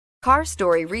Car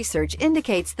Story research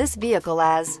indicates this vehicle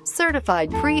as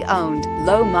certified pre-owned,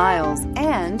 low miles,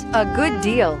 and a good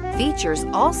deal. Features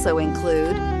also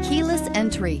include keyless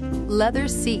entry, leather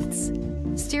seats,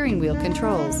 steering wheel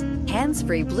controls,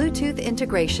 hands-free Bluetooth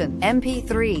integration,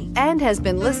 MP3, and has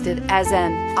been listed as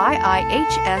an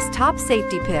IIHS top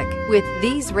safety pick with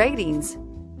these ratings.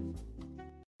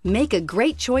 Make a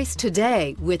great choice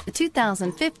today with the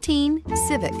 2015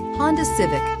 Honda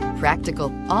Civic.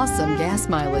 Practical, awesome gas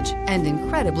mileage, and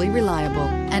incredibly reliable,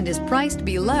 and is priced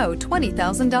below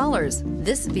 $20,000.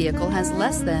 This vehicle has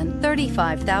less than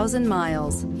 35,000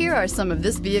 miles. Here are some of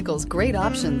this vehicle's great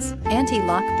options: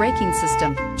 anti-lock braking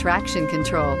system, traction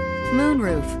control,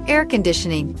 moonroof, air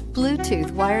conditioning,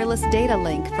 Bluetooth wireless data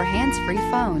link for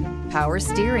hands-free phone, power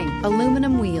steering,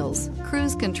 aluminum wheels,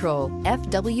 cruise control,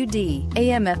 FWD,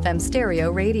 AM/FM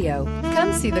stereo radio.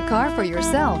 Come see the car for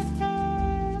yourself.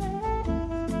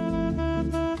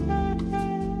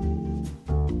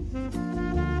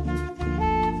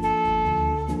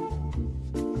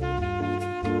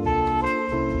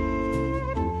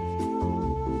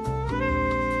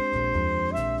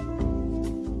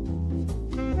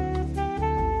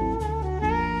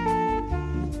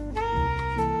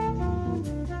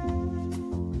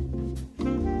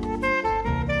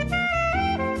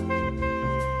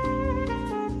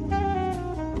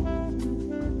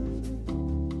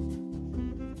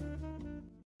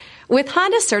 With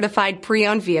Honda certified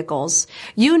pre-owned vehicles,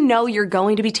 you know you're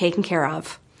going to be taken care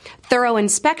of. Thorough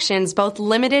inspections, both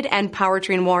limited and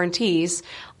powertrain warranties,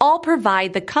 all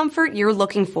provide the comfort you're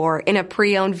looking for in a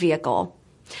pre-owned vehicle.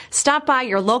 Stop by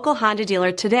your local Honda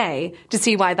dealer today to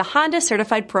see why the Honda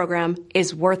certified program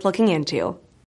is worth looking into.